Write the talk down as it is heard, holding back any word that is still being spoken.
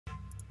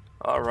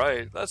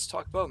Alright, let's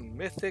talk about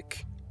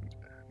Mythic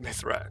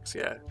Mythrax.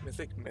 Yeah,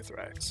 Mythic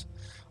Mythrax.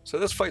 So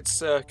this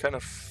fight's kind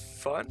of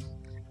fun.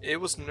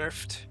 It was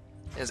nerfed.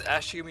 It's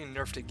actually going to be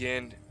nerfed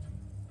again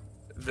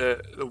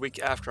the week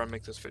after I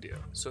make this video.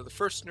 So the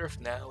first nerf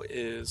now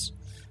is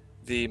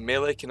the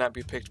melee cannot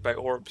be picked by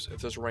orbs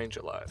if there's range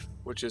alive,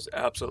 which is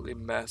absolutely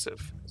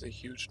massive. It's a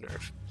huge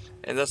nerf.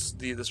 And that's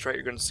the strat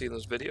you're going to see in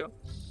this video.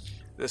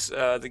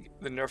 The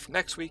nerf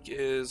next week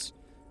is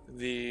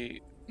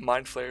the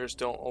Mind Flayers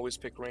don't always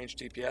pick range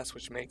DPS,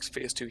 which makes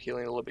phase 2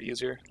 healing a little bit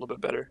easier, a little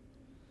bit better.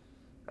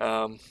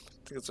 I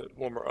think it's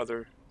one more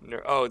other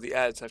nerf. Oh, the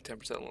ads have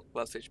 10%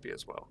 less HP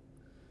as well.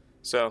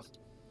 So,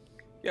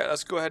 yeah,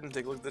 let's go ahead and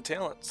take a look at the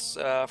talents.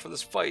 For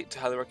this fight,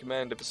 highly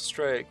recommend Abyssal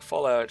Strike,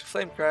 Fallout,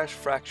 Flame Crash,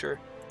 Fracture,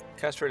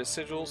 Concentrated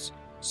Sigils,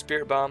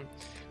 Spirit Bomb,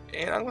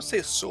 and I'm going to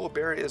say Soul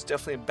Barrier is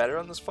definitely better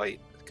on this fight,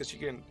 because you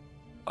can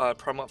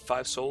promote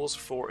 5 souls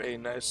for a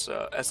nice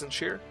Essence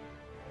Shear.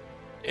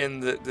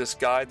 In this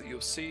guide that you'll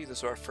see, this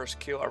is our first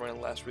kill. I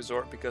ran Last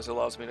Resort because it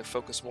allows me to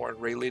focus more on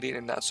raid leading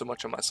and not so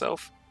much on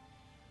myself.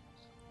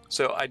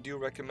 So I do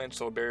recommend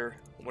Soul Barrier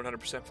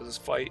 100% for this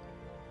fight.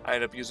 I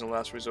ended up using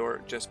Last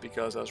Resort just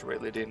because I was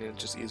raid leading and it's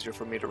just easier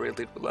for me to raid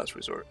lead with Last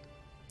Resort.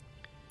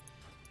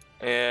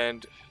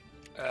 And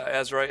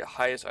Azurite,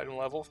 highest item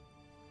level.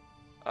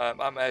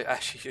 I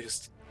actually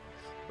used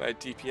my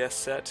DPS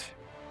set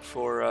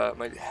for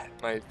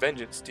my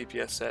Vengeance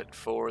DPS set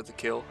for the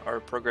kill,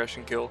 our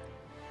progression kill.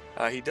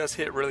 He does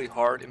hit really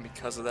hard, and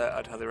because of that,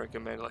 I'd highly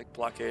recommend like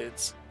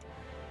Blockades,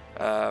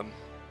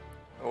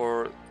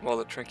 or well,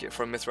 the Trinket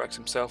from Mythrax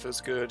himself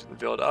is good. The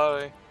Veiled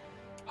Eye,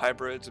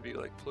 hybrids would be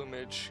like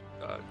Plumage,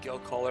 Gale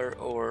Collar,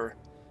 or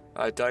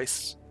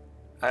Dice.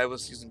 I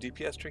was using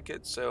DPS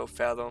Trinket, so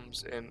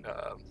Fathoms and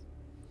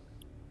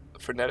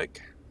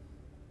Frenetic.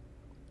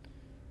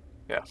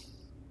 Yeah.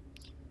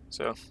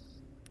 So,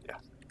 yeah.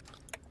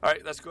 All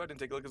right, let's go ahead and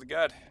take a look at the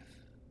guide.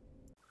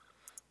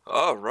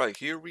 Alright,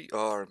 here we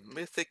are,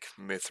 Mythic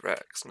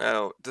Mythrax.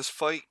 Now, this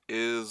fight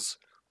is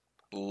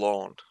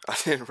long. I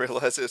didn't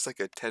realize it's like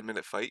a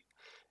 10-minute fight,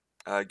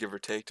 give or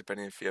take,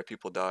 depending if you have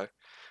people die.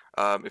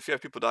 If you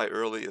have people die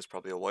early, it's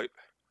probably a wipe.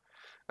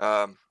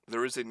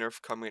 There is a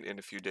nerf coming in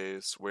a few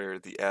days where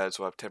the ads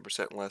will have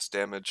 10% less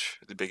damage,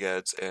 the big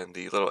ads, and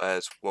the little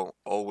ads won't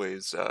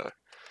always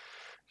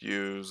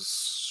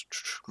use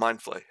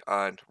Mind Flay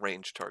on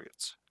range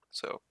targets.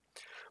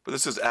 But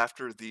this is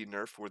after the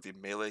nerf where the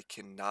melee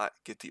cannot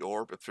get the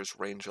orb if there's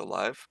range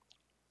alive.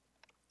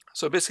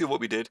 So basically what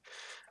we did,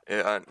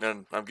 and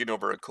I'm getting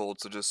over a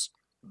cold, so just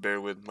bear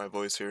with my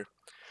voice here.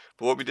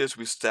 But what we did is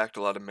we stacked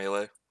a lot of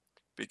melee,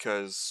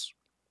 because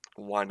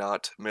why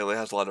not? Melee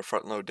has a lot of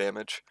front load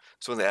damage,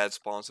 so when the ad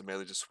spawns, the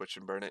melee just switch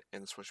and burn it,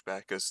 and switch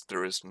back, because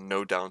there is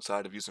no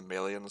downside of using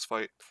melee in this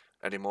fight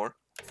anymore.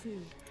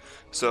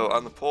 So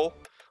on the pole,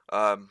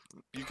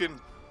 you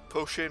can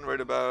potion right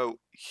about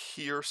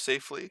here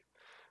safely.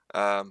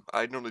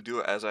 I normally do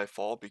it as I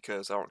fall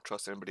because I don't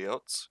trust anybody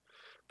else.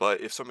 But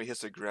if somebody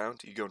hits the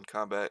ground, you go in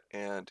combat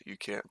and you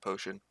can't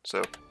potion.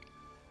 So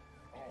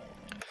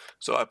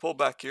I pull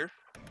back here,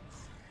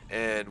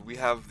 and we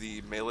have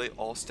the melee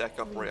all stack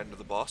up right under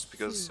the boss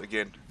because,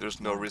 again,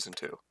 there's no reason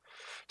to.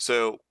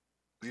 So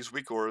these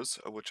weak auras,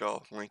 which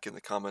I'll link in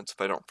the comments if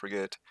I don't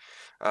forget,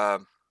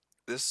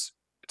 this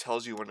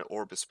tells you when an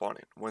orb is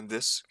spawning. When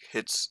this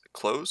hits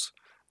close,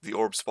 the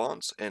orb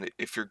spawns, and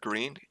if you're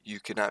green, you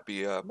cannot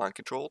be mind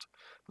controlled.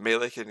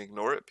 Melee can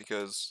ignore it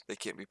because they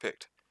can't be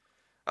picked.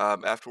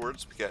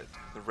 Afterwards, we get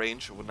the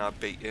range will not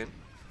bait in.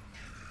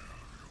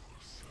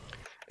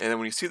 And then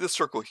when you see this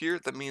circle here,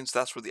 that means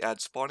that's where the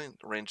ad's spawning.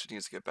 The range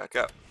needs to get back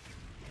up.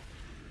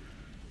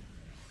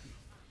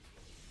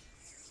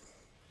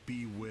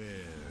 Beware.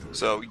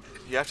 So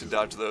you have to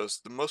dodge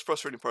those. The most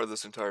frustrating part of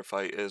this entire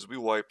fight is we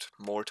wiped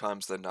more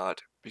times than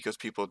not because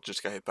people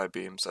just got hit by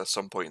beams at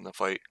some point in the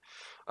fight.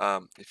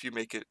 If you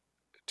make it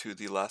to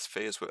the last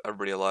phase with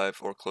everybody alive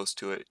or close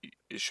to it,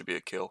 it should be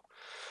a kill.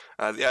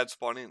 The ad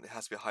spawning, it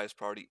has to be highest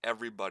priority.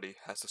 Everybody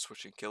has to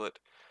switch and kill it.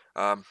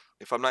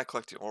 If I'm not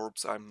collecting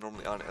orbs, I'm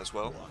normally on it as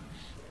well.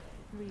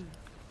 3,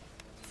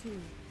 2,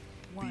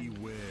 1.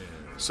 Beware.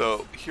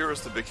 So here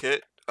is the big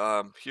hit.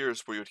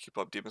 Here's where you would keep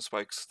up Demon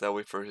Spikes. That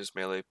way for his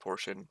melee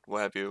portion,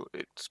 what have you,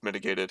 it's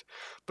mitigated.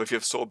 But if you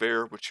have Soul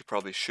Bearer, which you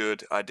probably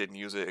should, I didn't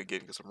use it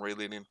again because I'm raid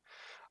leading.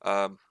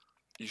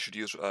 You should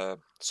use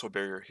Soul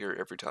Barrier here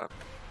every time.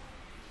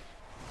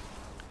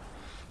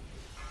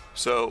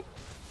 So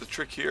the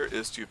trick here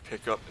is to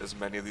pick up as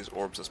many of these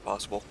orbs as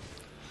possible.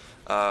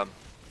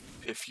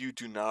 If you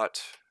do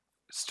not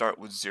start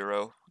with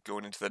 0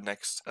 going into the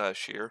next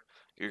shear,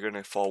 you're going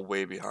to fall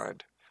way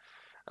behind.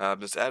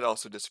 This ad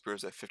also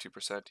disappears at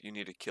 50%. You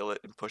need to kill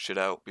it and push it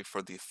out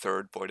before the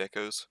third Void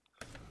Echoes.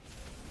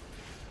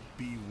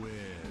 Beware.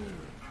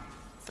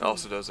 It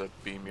also does a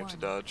beam you have to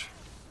dodge.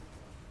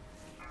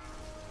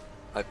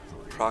 I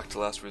procced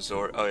Last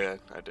Resort. Oh yeah,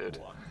 I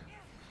did.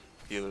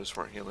 Healers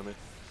weren't healing me.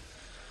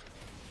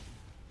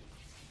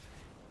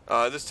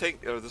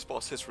 This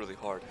boss hits really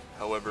hard.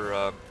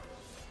 However,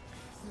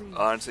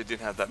 Honestly,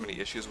 didn't have that many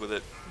issues with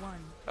it.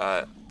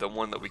 1. The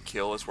one that we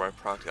kill is where I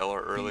procced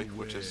LR early,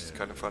 which is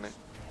kind of funny.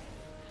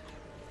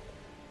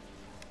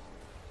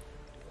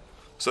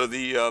 So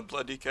the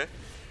Blood DK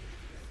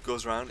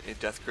goes around and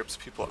death grips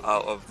people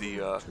out of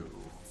the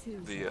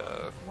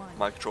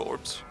mind control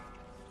orbs.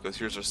 Because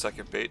here's our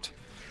second bait.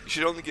 You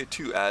should only get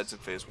 2 adds in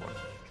phase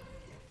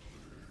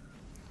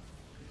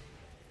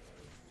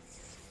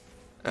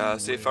 1.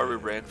 Safe fire we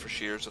ran for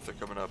shears if they're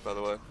coming up, by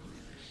the way.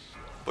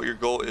 But your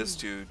goal is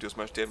to do as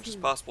much damage as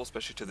possible,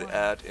 especially to the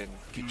ad, and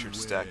get your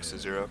stacks to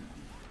 0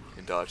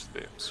 and dodge the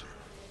beams.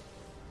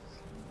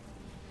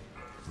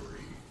 3,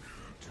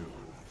 2,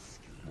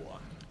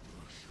 1.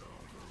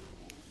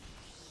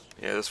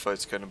 Yeah, this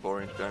fight's kind of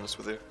boring, to be honest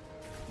with you.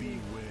 Beware.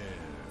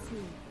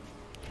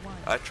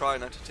 I try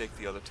not to take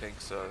the other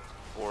tank's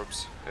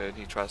orbs, and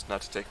he tries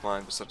not to take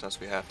mine, but sometimes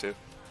we have to.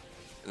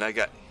 And I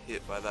got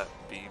hit by that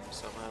beam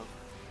somehow.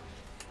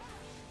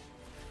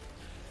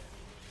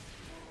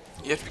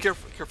 You have to be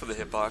careful of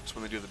the hitbox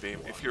when they do the beam.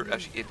 If you're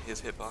actually in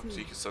his hitbox,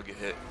 you can still get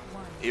hit.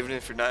 Even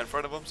if you're not in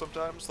front of him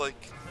sometimes,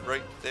 like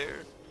right there.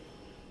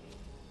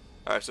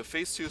 Alright, so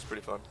phase 2 is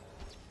pretty fun.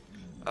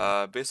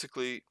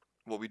 Basically,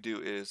 what we do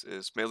is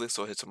melee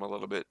still hits him a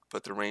little bit,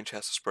 but the range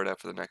has to spread out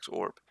for the next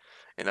orb.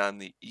 And on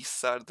the east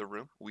side of the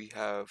room, we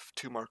have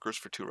 2 markers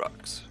for 2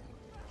 rocks.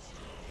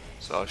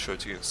 So I'll show it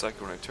to you in a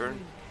second when I turn.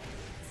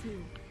 3,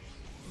 2,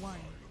 1.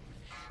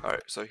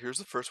 Alright, so here's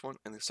the first one,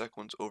 and the second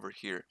one's over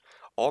here.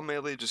 All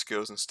melee just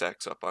goes and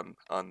stacks up on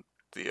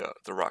the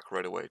rock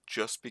right away,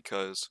 just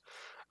because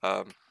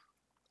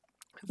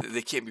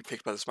they can't be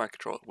picked by the mind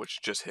control,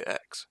 which just hit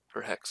X,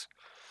 or Hex.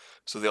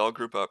 So they all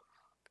group up,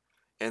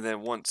 and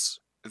then once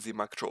the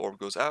mind control orb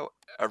goes out,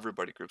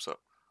 everybody groups up.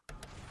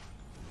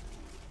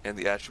 And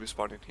the ad should be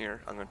spawning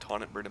here. I'm going to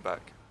taunt it and bring it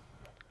back.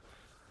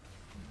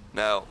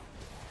 Now,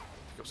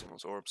 pick up some of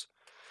those orbs.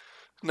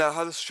 Now,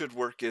 how this should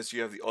work is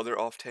you have the other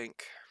off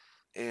tank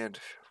and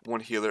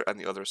 1 healer on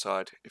the other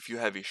side. If you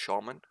have a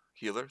shaman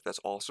healer, that's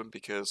awesome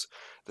because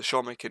the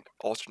shaman can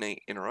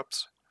alternate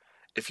interrupts.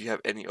 If you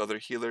have any other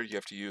healer, you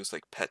have to use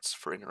like pets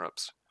for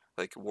interrupts,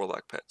 like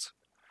warlock pets.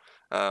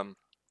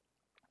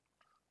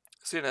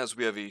 Seeing as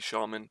we have a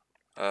shaman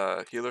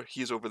healer,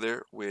 he's over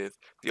there with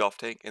the off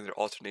tank, and they're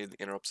alternating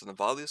the interrupts and the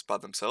volleys by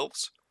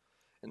themselves,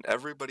 and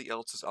everybody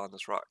else is on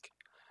this rock.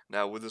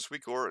 Now with this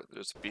weak aura,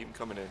 there's a beam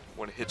coming in.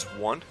 When it hits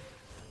 1,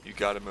 you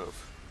gotta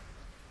move.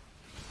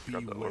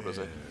 Grab that orb, is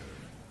it?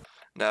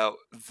 Now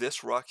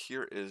this rock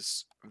here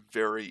is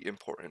very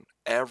important.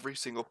 Every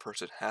single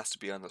person has to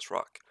be on this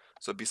rock.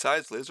 So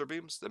besides laser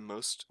beams, the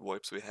most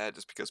wipes we had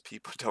is because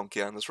people don't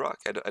get on this rock.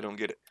 I don't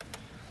get it.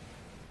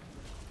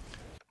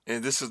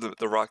 And this is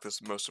the rock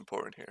that's most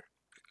important here.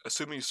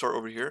 Assuming you start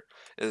over here,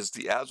 is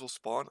the ads will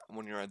spawn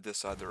when you're on this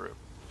side of the room.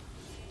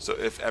 So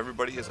if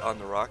everybody is on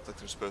the rock like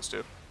they're supposed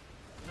to,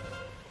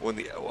 when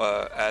the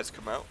ads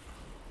come out,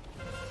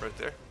 right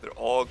there, they're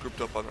all grouped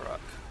up on the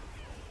rock.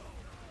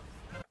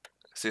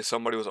 See,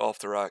 somebody was off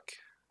the rock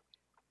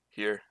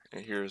here,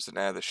 and here's an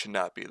ad that should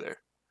not be there.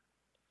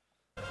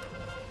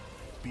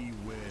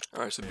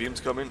 Alright, so beam's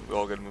coming, we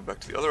all gotta move back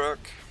to the other rock.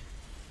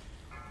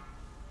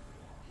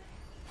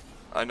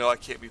 I know I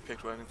can't be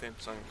picked with anything,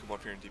 so I'm gonna come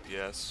up here and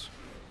DPS.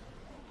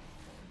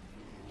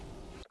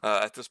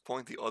 At this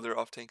point, the other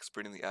off tank is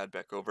bringing the ad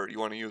back over. You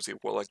want to use a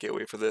Warlock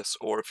Gateway for this,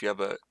 or if you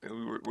have a,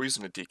 we're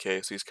using a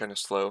DK, so he's kind of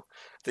slow.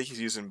 I think he's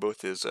using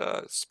both his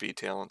speed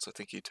talents. I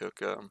think he took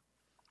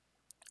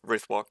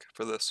Wraithwalk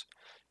for this,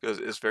 because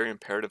it's very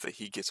imperative that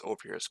he gets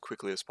over here as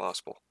quickly as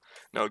possible.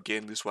 Now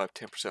again, these will have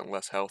 10%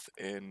 less health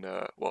in,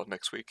 well,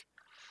 next week,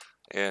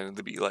 and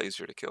they'll be a lot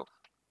easier to kill.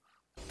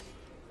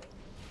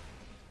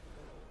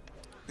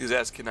 These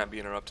ads cannot be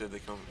interrupted. They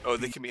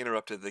can be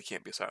interrupted. They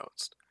can't be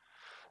silenced.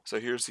 So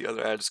here's the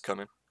other ads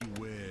coming.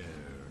 Beware.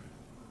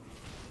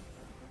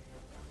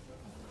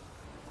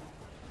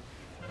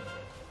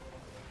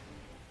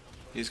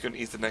 He's going to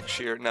eat the next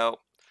shear. Now,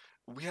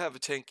 we have a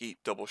tank eat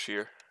double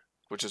shear,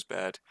 which is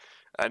bad.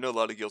 I know a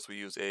lot of guilds will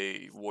use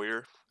a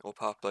warrior. It'll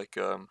pop like,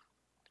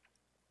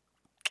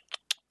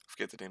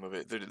 forget the name of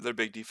it. They're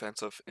big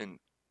defensive and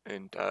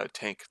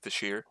tank the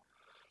shear.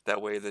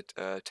 That way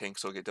that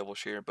tanks will get double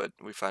shear, but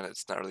we find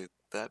it's not really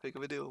that big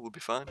of a deal. We'll be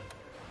fine.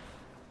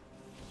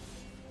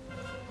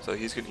 So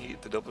he's going to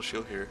eat the double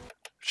shield here.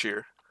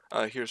 Shear.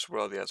 Here's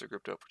where all the ads are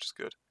grouped up, which is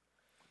good.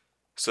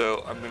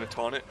 So I'm going to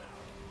taunt it.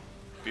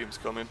 Beam's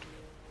coming.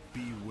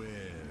 Beware.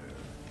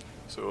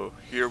 So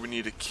here we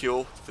need to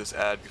kill this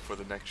ad before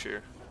the next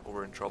shear, or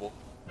we're in trouble.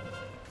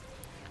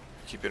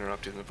 Keep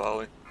interrupting the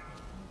volley.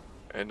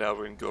 And now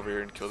we're going to go over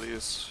here and kill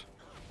these.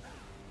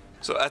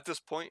 So at this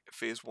point,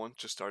 phase 1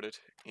 just started,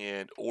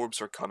 and orbs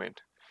are coming.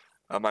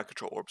 Mind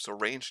control orbs. So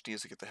range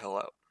needs to get the hell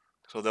out.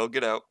 So they'll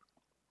get out.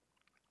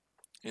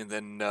 And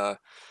then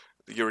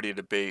you're ready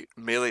to bait.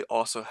 Melee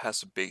also has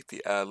to bait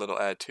the little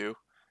ad too.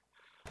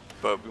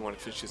 But we want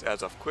to finish these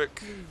ads off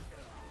quick.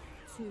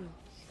 3, 2,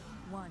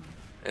 1.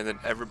 And then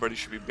everybody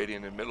should be baiting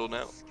in the middle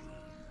now.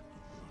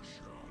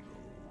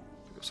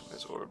 Pick up some of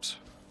these orbs.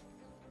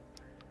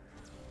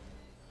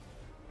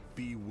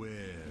 Beware.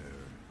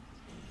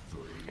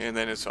 And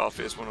then it's off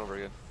phase 1 over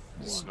again.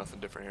 There's nothing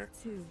different here.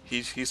 2,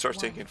 He starts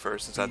taking it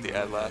first. It's at the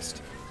ad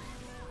last.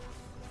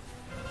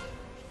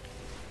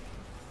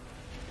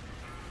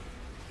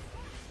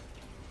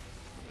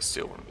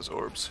 Steal one of his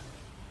orbs.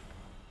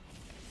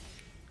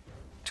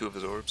 2 of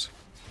his orbs.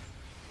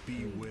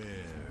 Beware.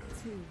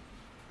 2,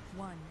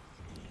 1.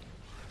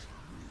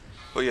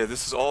 But yeah,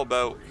 this is all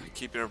about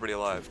keeping everybody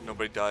alive.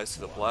 Nobody dies to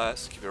the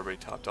blast. Keep everybody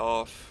topped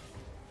off.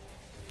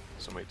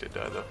 Somebody did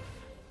die though.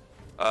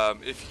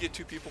 If you get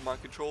 2 people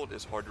mind controlled,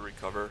 it's hard to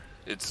recover.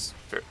 It's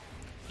fair.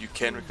 You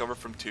can recover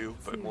from 2,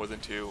 but more than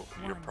 2,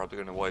 you're probably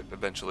going to wipe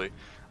eventually.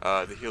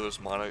 The healer's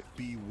mana.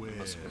 Beware. I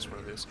must have missed one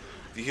of these.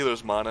 The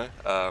healer's mana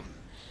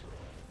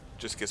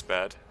just gets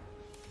bad.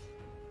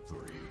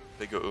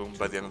 They go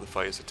by the end of the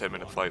fight. It's a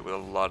 10-minute fight with a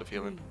lot of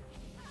healing.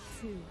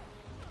 2,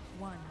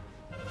 1.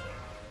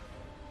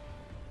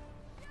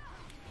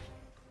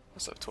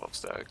 That's at 12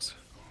 stacks,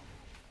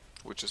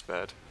 which is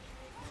bad.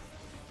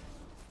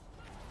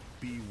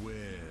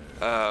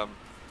 Beware.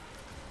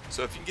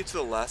 So if you can get to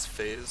the last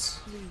phase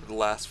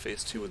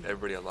 2 with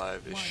everybody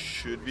alive, it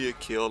should be a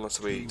kill unless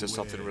somebody does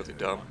something really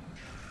dumb.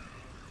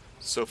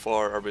 So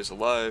far, everybody's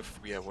alive.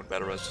 We have 1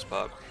 battle res just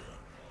pop.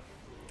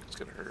 It's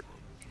gonna hurt.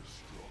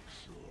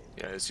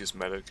 Yeah, it's just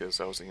meta because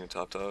I wasn't getting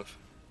topped off.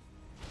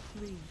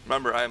 3,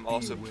 Remember, I am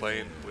also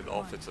playing with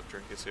all fits of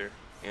trinkets here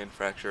and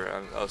Fracture.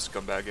 I was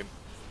scumbagging.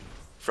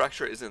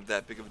 Fracture isn't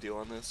that big of a deal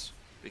on this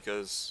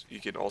because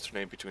you can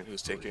alternate between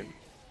who's taken.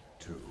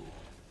 2,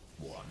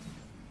 1.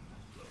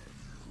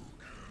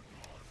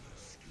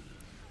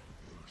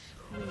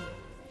 3,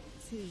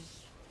 2,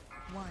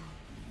 1.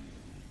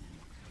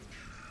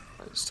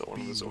 I just stole one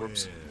of his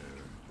orbs.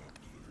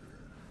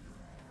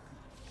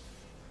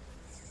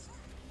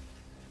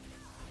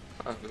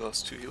 Ah, we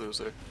lost 2 healers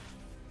there.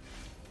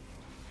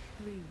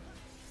 3,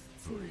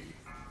 2,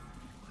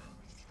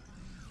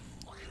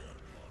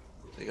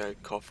 I think I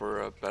call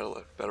for a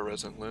battle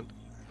res and Lin.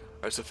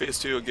 Alright, so phase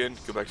 2 again,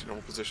 go back to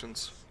normal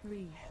positions.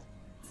 3,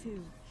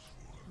 2,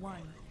 1.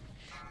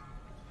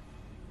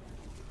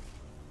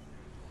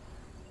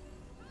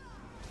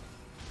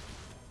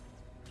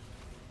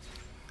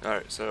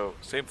 Alright, so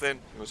same thing.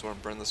 You just want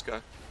to burn this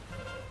guy.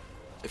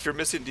 If you're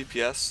missing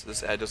DPS,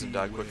 this ad doesn't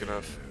die quick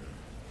enough.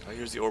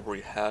 Here's the orb where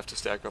you have to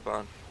stack up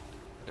on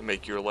and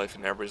make your life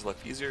and everybody's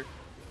life easier.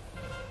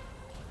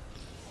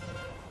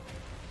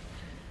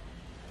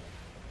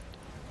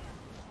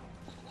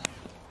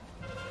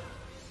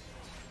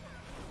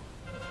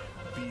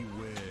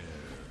 Beware.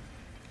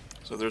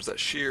 So there's that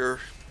shear.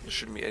 There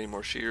shouldn't be any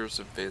more shears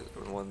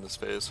in this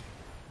phase.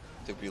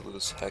 I think we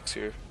lose Hex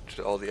here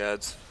to all the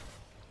ads.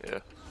 Yeah.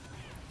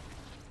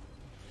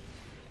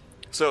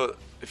 So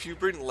if you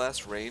bring the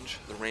last range,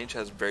 the range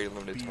has very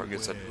limited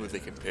targets on who they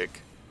can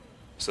pick.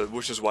 So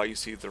which is why you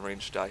see the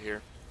range die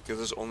here. Because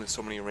there's only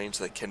so many range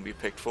that can be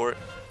picked for it.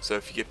 So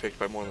if you get picked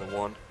by more than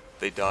 1,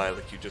 they die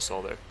like you just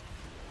saw there.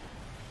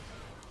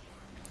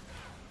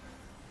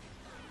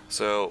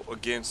 So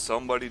again,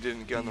 somebody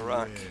didn't get on the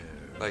rock.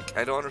 Like,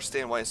 I don't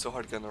understand why it's so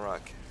hard to get on the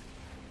rock.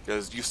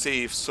 Because you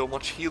save so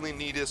much healing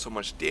needed, so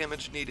much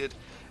damage needed.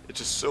 It's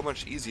just so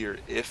much easier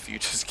if you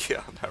just get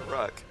on that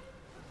rock.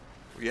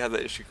 We had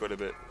that issue quite a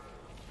bit.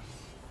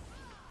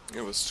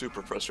 It was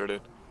super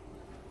frustrating.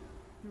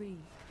 3,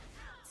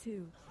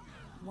 2,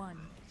 1.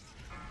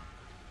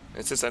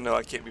 And since I know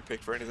I can't be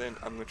picked for anything,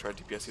 I'm going to try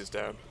to DPS these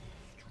down.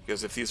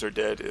 Because if these are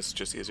dead, it's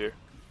just easier.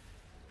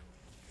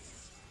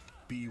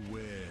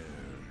 Beware.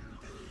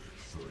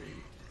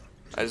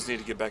 I just need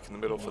to get back in the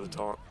middle for the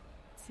taunt.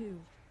 2,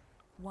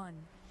 1.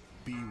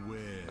 Beware.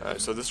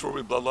 Alright, so this is where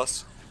we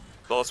Bloodlust.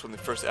 Bloodlust when the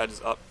first ad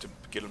is up to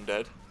get him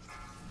dead.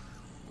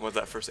 We want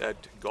that first ad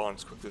gone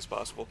as quickly as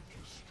possible.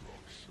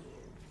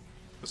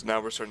 Because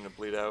now we're starting to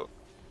bleed out.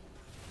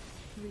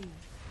 3,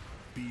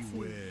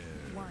 Beware.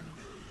 1.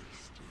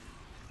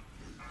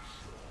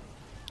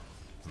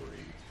 3,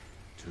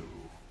 2,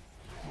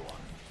 1.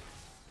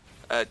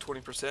 At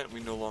 20%,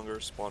 we no longer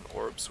spawn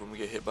orbs when we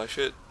get hit by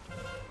shit.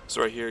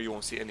 So right here, you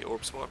won't see any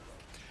orb spawn.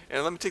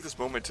 And let me take this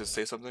moment to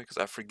say something, because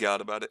I forgot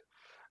about it.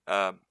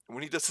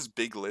 When he does his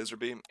big laser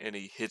beam and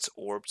he hits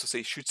orbs, so say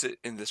he shoots it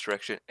in this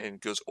direction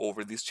and goes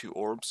over these 2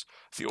 orbs,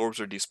 the orbs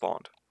are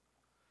despawned.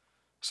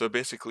 So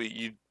basically,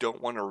 you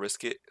don't want to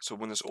risk it. So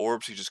when there's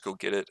orbs, you just go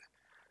get it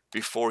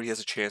before he has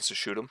a chance to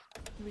shoot him.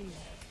 3,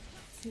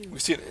 2, We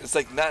see it, it's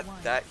like not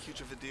that huge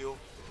of a deal.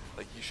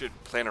 Like, you should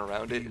plan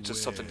around it. It's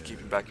just something to keep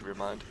in the back of your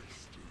mind.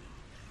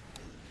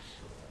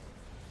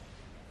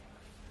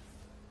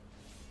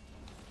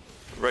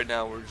 Right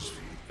now,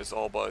 it's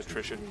all about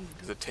attrition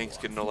because the tanks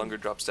can no longer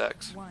drop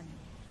stacks. 1.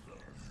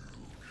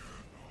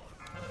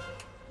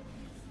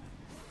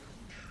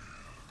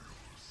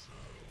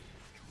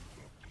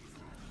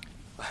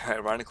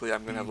 Ironically,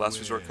 I'm going to have Last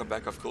Resort come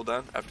back off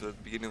cooldown after the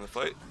beginning of the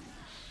fight.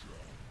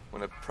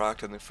 When I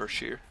procced on the first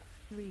shear.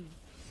 3,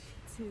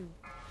 2,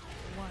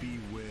 1.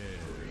 Beware.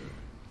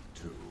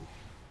 2,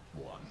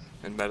 1.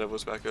 And meta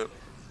was back up.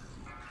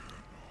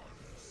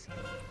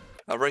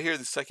 Right here,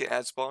 the second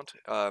ad spawned.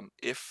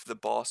 If the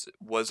boss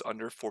was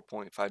under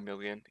 4.5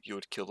 million, you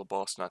would kill the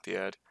boss, not the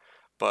ad.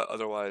 but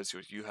otherwise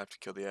you have to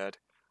kill the ad.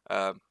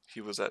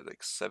 He was at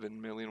like 7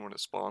 million when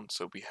it spawned,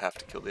 so we have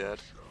to kill the ad.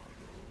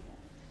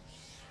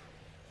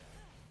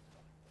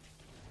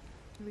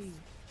 3,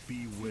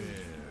 Beware.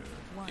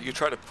 1. You can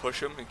try to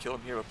push him and kill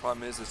him here, but the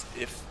problem is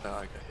if I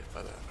got hit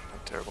by that. I'm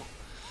terrible.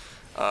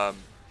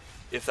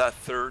 If that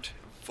third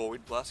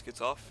Void Blast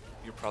gets off,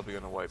 you're probably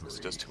gonna wipe because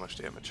it does too much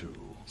damage.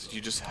 So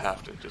you just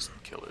have to just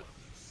kill it.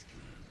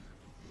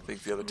 I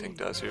think the other tank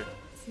does here.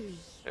 2,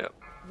 Yep.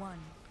 1.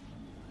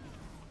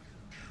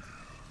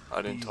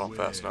 I didn't taunt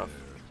fast enough.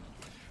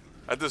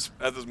 At this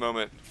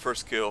moment,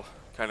 first kill,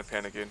 kind of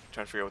panicking,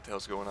 trying to figure out what the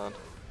hell's going on.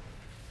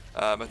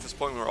 At this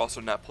point, we're also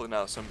not pulling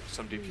out some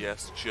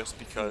DPS just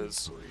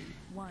because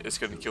 1. it's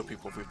going to kill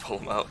people if we pull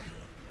them out.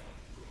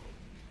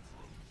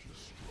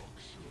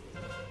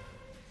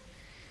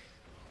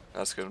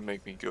 That's going to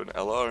make me go to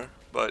LR,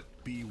 but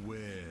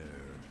Beware.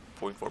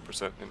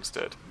 0.4%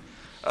 instead.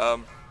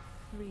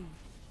 3,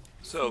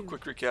 So,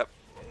 quick recap.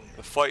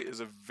 The fight is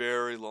a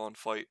very long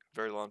fight.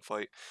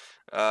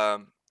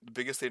 The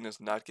biggest thing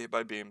is not get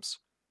by beams.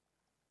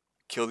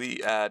 Kill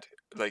the ad,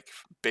 like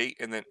bait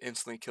and then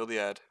instantly kill the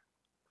ad.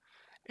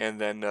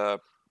 And then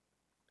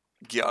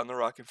get on the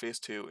rock in phase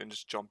 2 and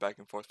just jump back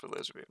and forth for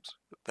laser beams.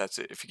 That's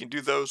it. If you can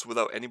do those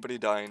without anybody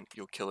dying,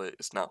 you'll kill it.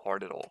 It's not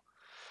hard at all.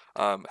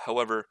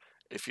 However,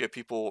 if you have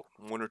people,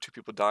 1 or 2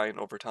 people dying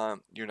over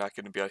time, you're not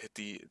going to be able to hit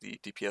the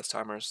DPS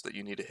timers that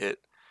you need to hit,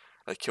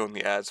 like killing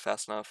the ads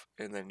fast enough,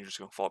 and then you're just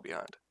going to fall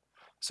behind.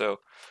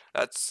 So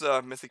that's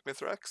Mythic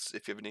Mythrax.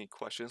 If you have any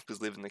questions, please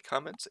leave in the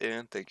comments,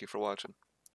 and thank you for watching.